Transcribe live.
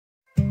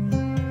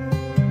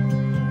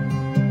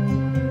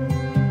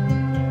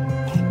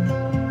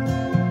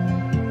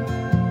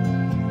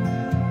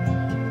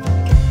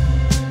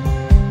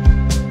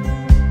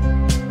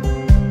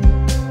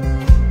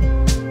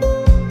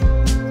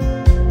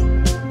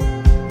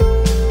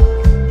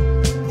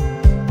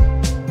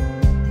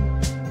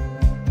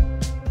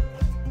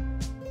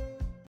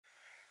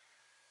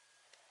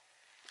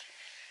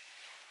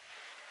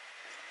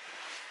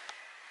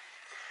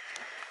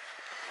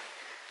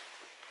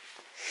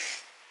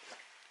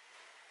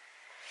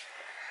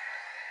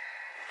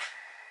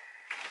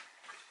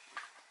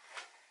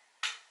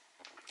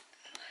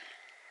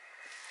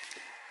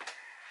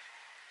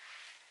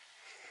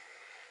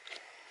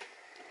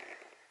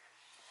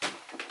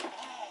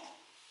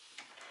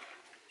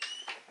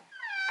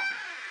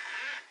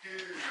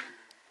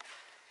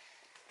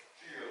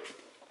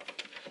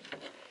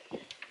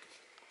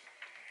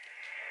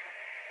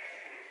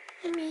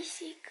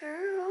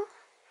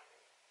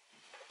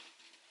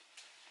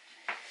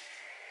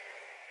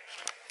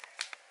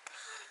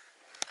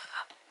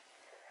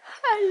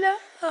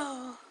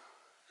Hello.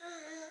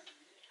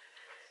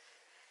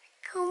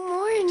 Good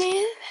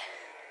morning.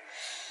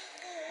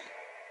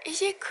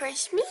 Is it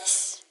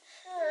Christmas?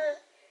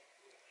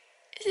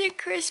 Is it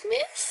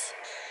Christmas?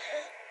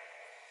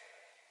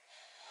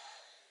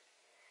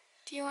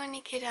 Do you want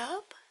to get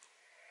up?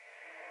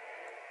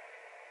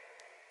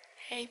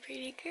 Hey,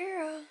 pretty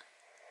girl.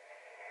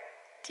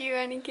 Do you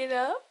want to get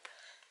up?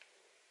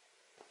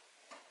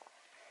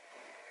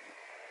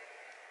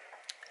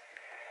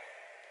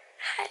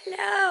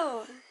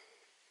 Hello.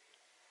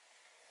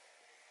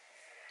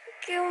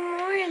 Good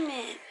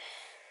morning.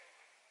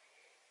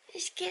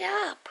 Let's get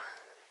up.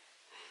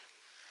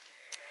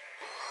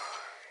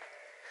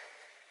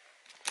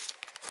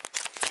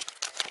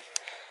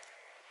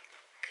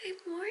 Good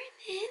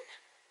morning.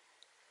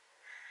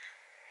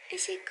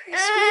 Is it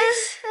Christmas?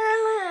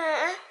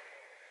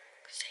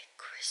 Is it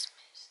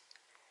Christmas?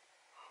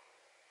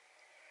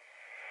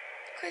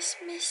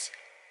 Christmas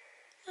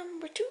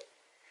number 2?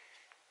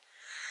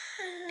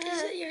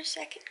 Is it your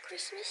second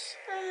Christmas?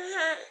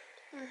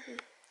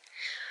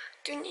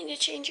 Do you need to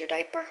change your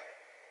diaper?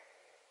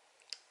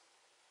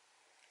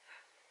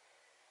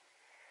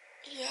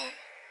 Yeah.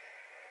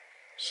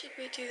 Should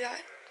we do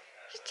that?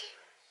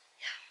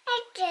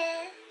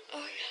 Yeah. Oh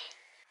yeah.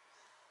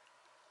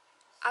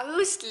 I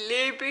was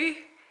sleepy.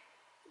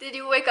 Did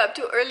you wake up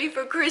too early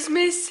for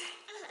Christmas?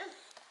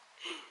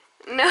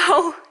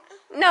 No.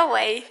 No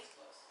way.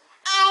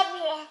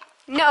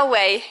 No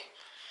way.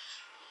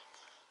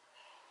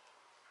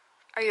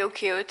 Are you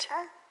cute?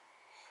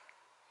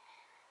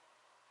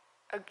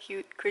 A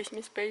cute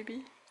Christmas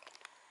baby?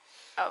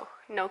 Oh,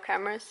 no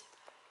cameras.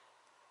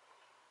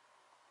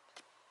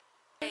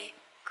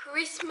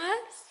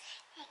 Christmas?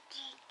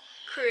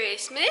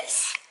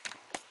 Christmas?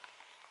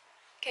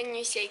 Can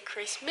you say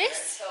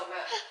Christmas? So,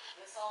 Matt,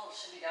 this all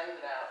should be done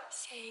without.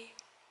 Say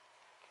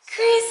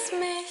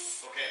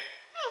Christmas.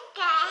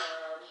 Okay.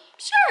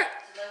 Sure.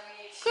 So then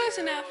we need to Close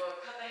enough.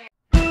 cut the hair.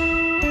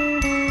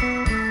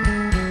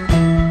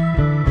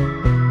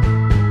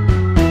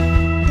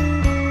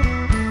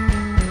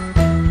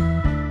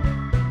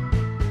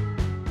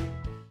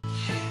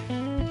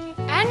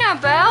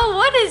 Annabelle,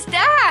 what is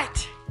that?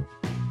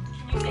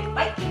 Can you say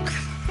bite?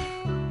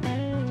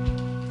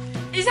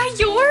 Is that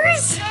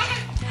yours?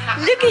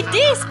 Look at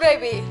this,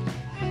 baby.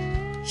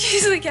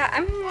 She's like, yeah,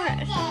 I'm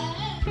not.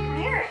 Come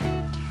here.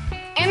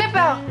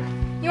 Annabelle,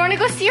 you want to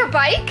go see your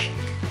bike?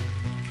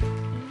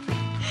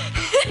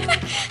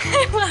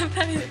 I love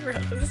that it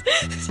rose.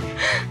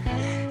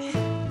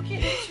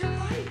 It's your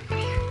bike.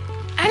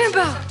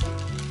 Annabelle.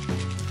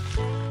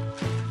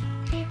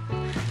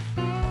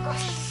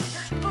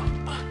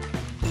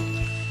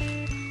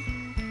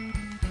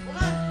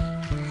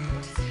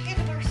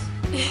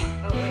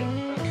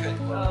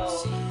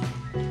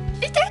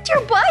 Is that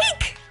your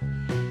bike?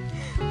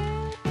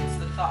 It's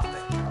the thought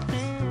that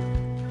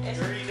counts.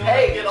 Sure you know how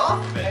to get off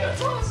of it.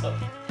 That's awesome.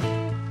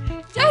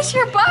 That's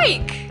your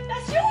bike.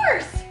 That's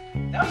yours.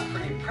 That was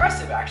pretty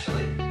impressive,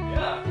 actually.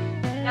 Yeah.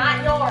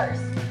 Not yours.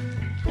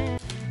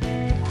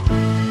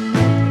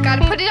 You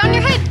gotta put it on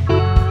your head.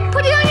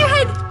 Put it on your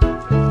head.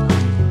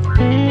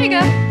 There you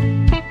go.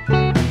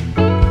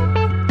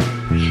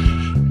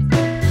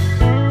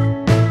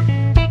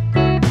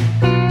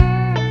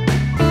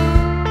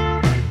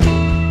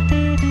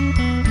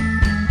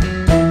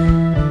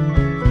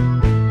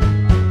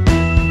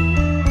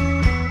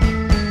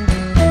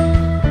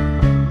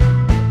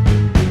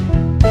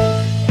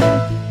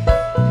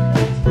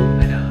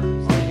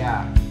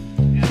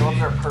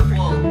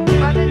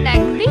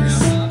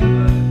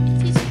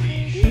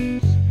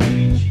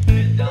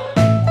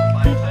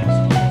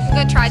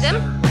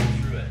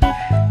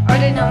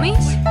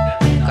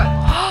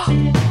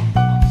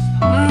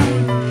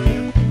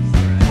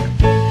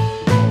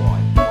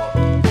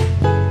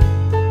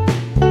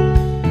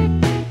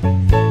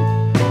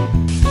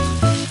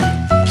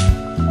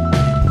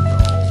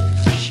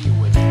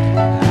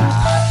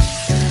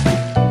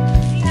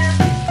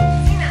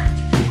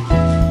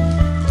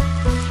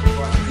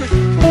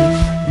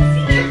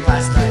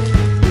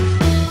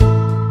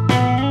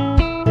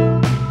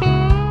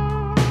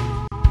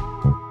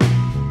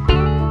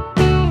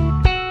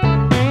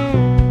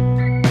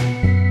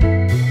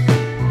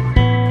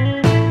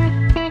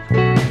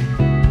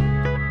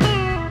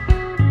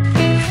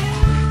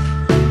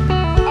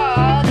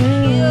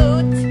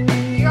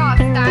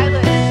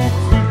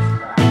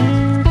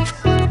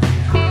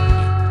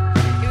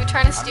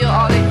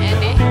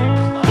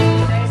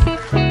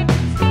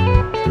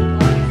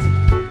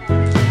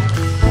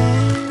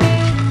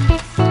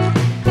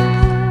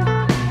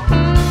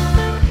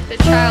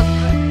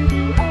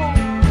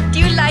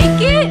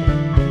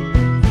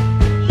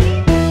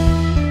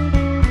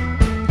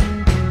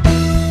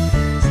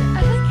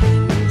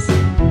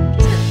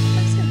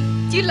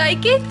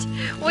 Like it?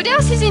 What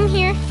else is in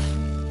here?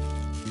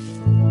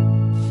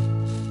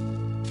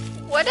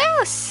 What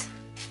else?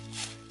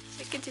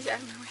 Get this out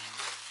of my way.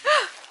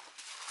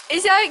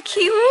 Is that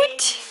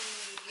cute?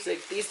 It's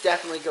like, these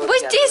definitely go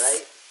What's together, this?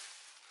 right?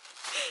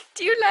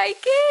 Do you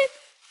like it?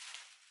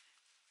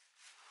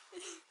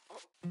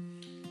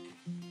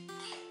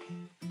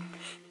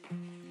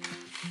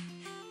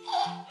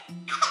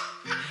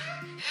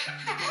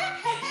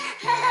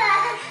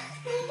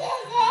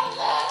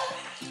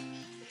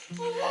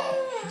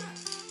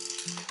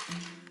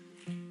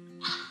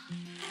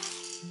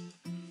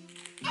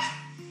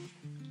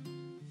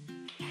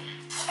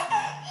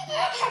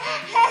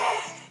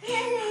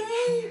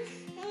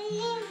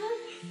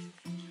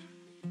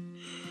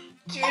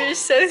 You're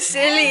so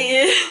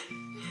silly.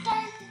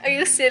 Are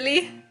you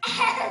silly?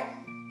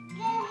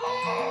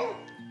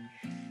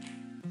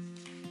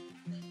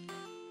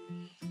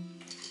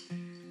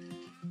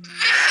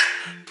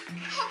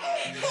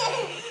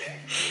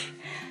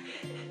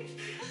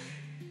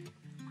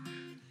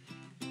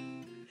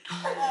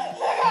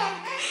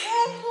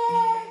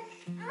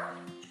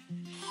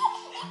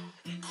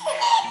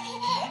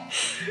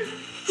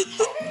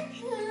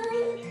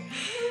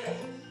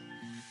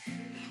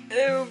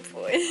 Oh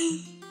boy.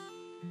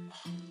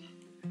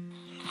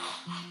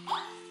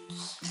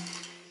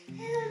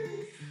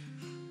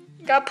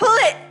 Gotta pull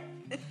it.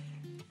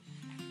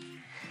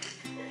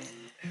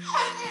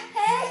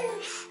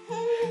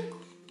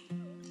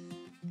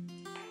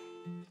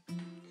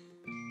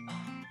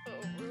 Oh,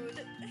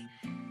 rude.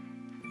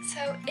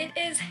 So it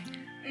is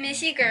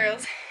Missy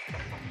Girl's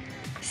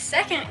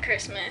second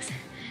Christmas.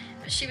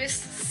 She was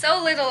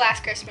so little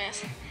last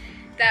Christmas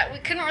that we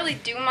couldn't really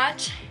do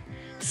much.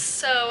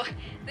 So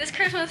this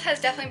Christmas has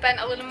definitely been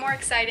a little more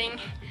exciting,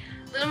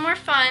 a little more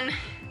fun.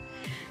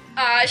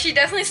 She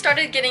definitely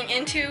started getting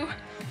into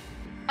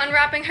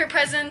unwrapping her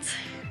presents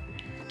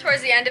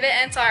towards the end of it,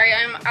 and sorry,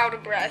 I'm out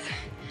of breath.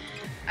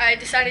 I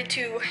decided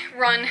to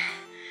run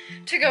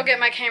to go get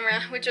my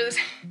camera, which was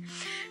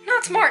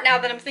not smart now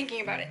that I'm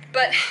thinking about it,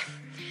 but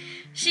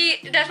she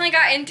definitely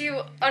got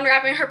into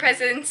unwrapping her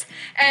presents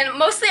and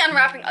mostly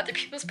unwrapping other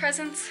people's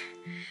presents.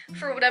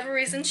 For whatever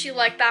reason, she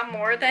liked that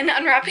more than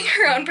unwrapping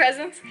her own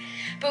presents.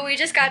 But we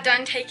just got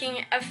done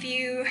taking a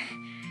few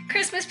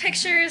Christmas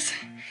pictures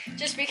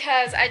just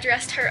because I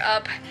dressed her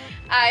up.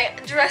 I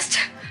dressed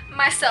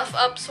myself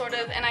up, sort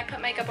of, and I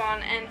put makeup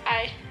on and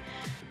I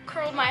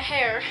curled my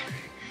hair.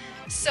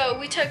 So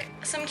we took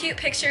some cute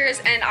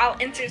pictures and I'll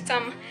insert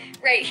some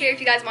right here if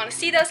you guys want to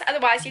see those.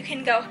 Otherwise, you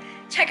can go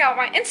check out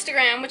my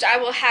Instagram, which I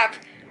will have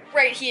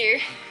right here,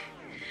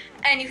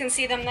 and you can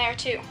see them there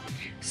too.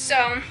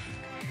 So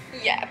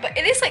yeah, but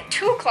it is like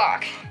 2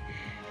 o'clock.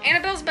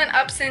 Annabelle's been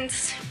up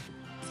since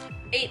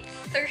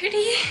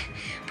 8:30,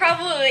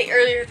 probably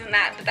earlier than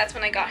that, but that's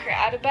when I got her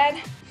out of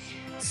bed.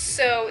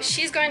 So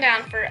she's going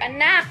down for a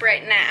nap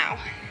right now.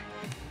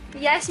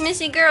 Yes,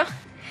 Missy girl,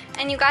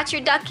 and you got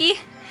your ducky,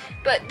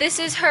 but this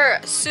is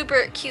her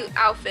super cute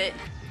outfit.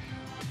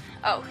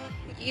 Oh,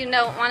 you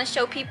don't want to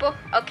show people?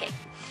 Okay.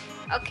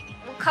 Okay,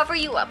 we'll cover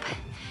you up.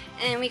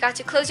 And we got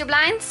to close your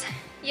blinds?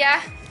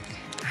 Yeah?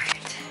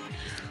 Alright,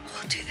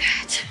 we'll do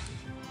that.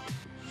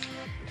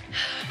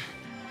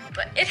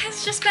 But it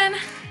has just been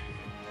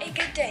a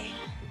good day.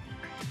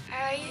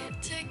 I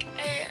took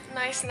a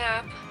nice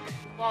nap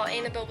while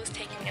Annabelle was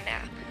taking a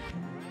nap.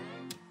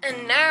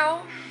 And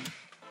now,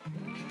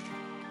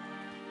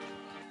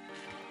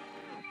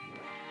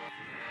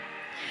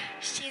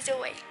 she's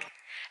awake.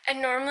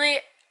 And normally,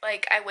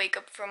 like, I wake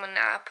up from a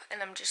nap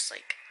and I'm just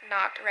like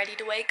not ready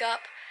to wake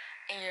up,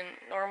 and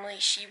normally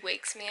she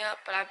wakes me up,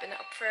 but I've been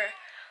up for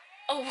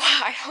a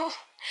while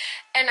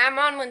and I'm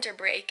on winter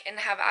break and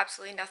have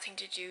absolutely nothing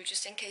to do.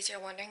 Just in case you're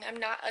wondering, I'm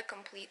not a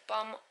complete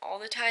bum all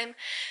the time,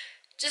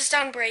 just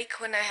on break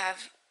when I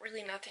have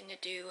really nothing to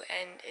do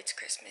and it's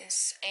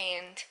Christmas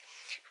and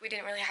we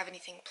didn't really have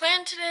anything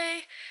planned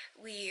today.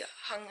 We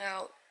hung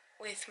out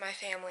with my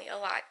family a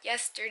lot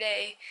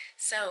yesterday,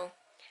 so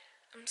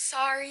I'm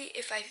sorry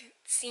if I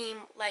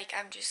seem like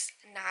I'm just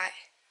not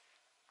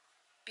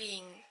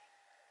being,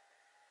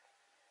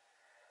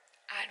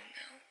 I don't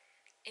know,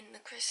 in the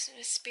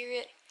Christmas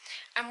spirit.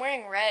 I'm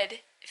wearing red,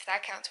 if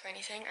that counts for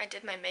anything. I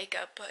did my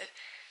makeup, but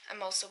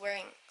I'm also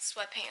wearing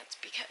sweatpants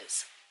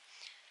because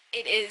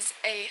it is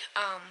a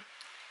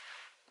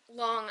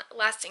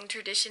long-lasting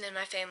tradition in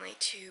my family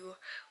to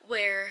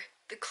wear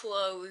the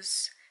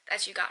clothes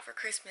that you got for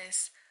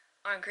Christmas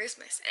on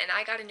Christmas. And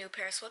I got a new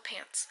pair of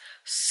sweatpants,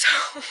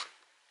 so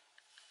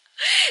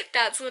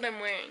that's what I'm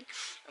wearing.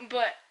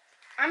 But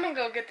I'm gonna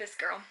go get this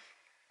girl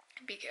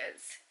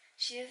because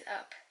she is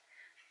up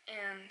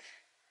and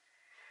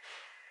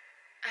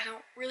I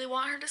don't really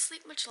want her to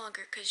sleep much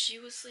longer because she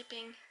was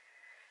sleeping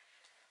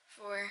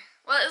for,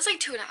 well, it was like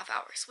 2.5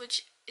 hours,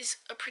 which is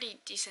a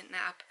pretty decent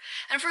nap.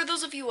 And for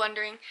those of you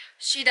wondering,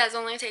 she does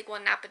only take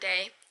 1 nap a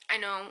day. I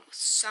know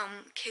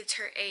some kids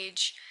her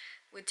age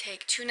would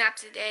take 2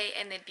 naps a day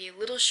and they'd be a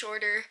little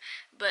shorter,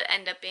 but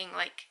end up being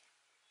like,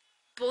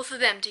 both of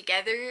them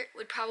together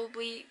would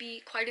probably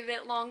be quite a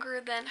bit longer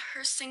than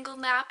her single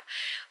nap.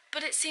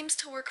 But it seems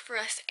to work for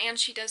us, and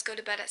she does go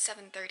to bed at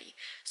 7:30.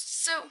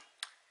 So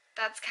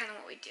that's kind of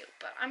what we do.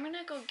 But I'm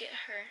gonna go get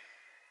her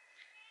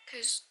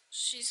because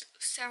she's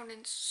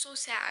sounding so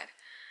sad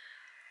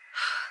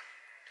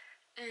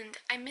and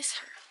I miss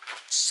her,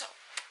 so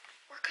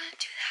we're gonna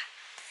do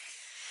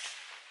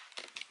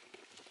that.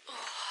 Oh.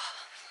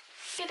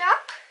 get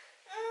up?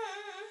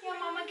 Your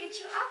mama get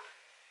you up?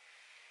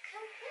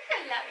 Come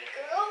here, lovely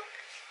girl.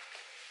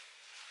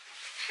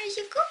 How's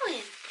you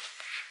going?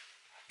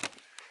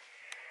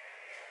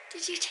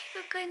 Did you take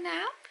a good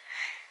nap?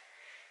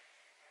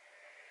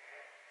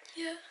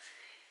 Yeah.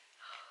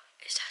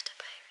 Is that the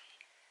baby?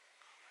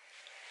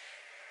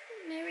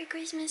 Merry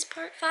Christmas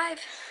Part 5.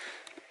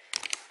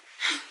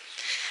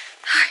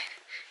 Alright,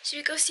 should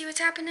we go see what's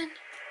happening?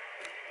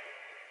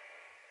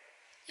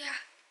 Yeah,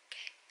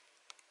 okay.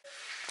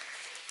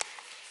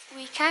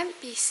 We can't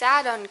be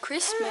sad on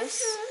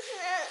Christmas.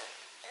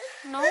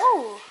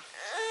 No.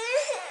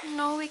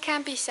 No, we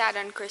can't be sad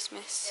on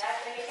Christmas.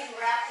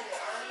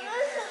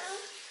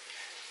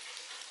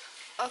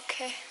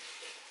 Okay.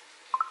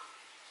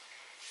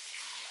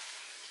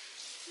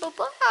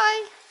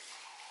 Bye-bye.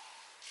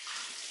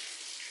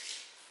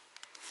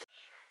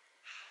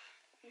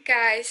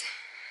 Guys,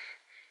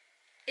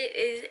 it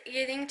is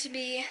getting to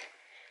be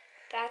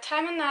that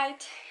time of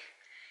night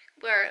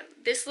where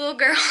this little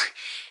girl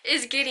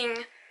is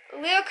getting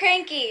a little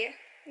cranky.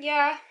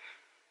 Yeah.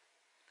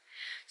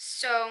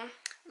 So,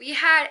 we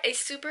had a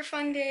super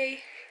fun day.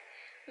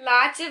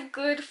 Lots of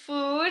good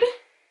food.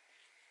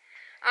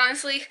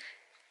 Honestly,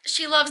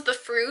 she loves the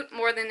fruit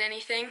more than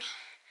anything.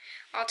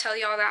 I'll tell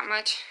y'all that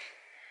much.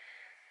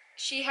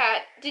 She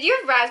had... Did you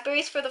have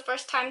raspberries for the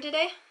first time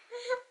today?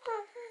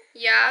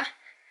 Yeah.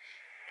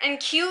 And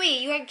kiwi.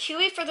 You had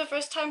kiwi for the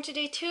first time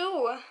today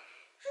too.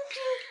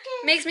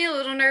 Makes me a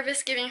little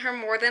nervous giving her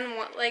more than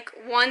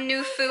one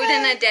new food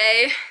in a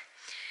day.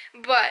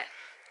 But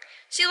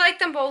she liked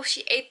them both.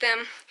 She ate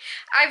them.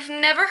 I've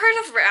never heard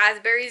of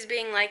raspberries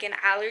being like an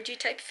allergy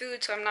type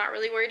food, so I'm not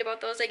really worried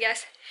about those, I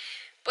guess.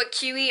 But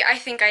kiwi, I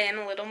think I am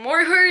a little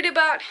more worried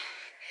about.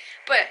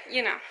 But,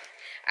 you know,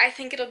 I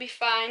think it'll be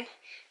fine.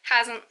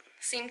 Hasn't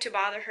seemed to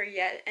bother her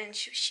yet, and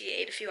she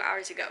ate a few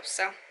hours ago,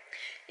 so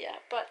yeah.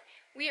 But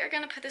we are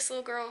gonna put this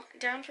little girl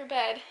down for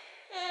bed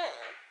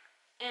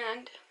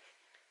and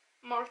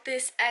mark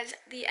this as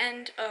the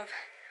end of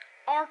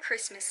our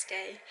Christmas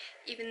day,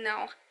 even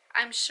though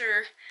I'm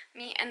sure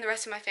me and the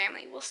rest of my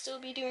family will still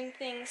be doing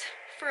things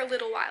for a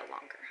little while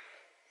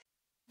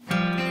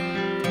longer.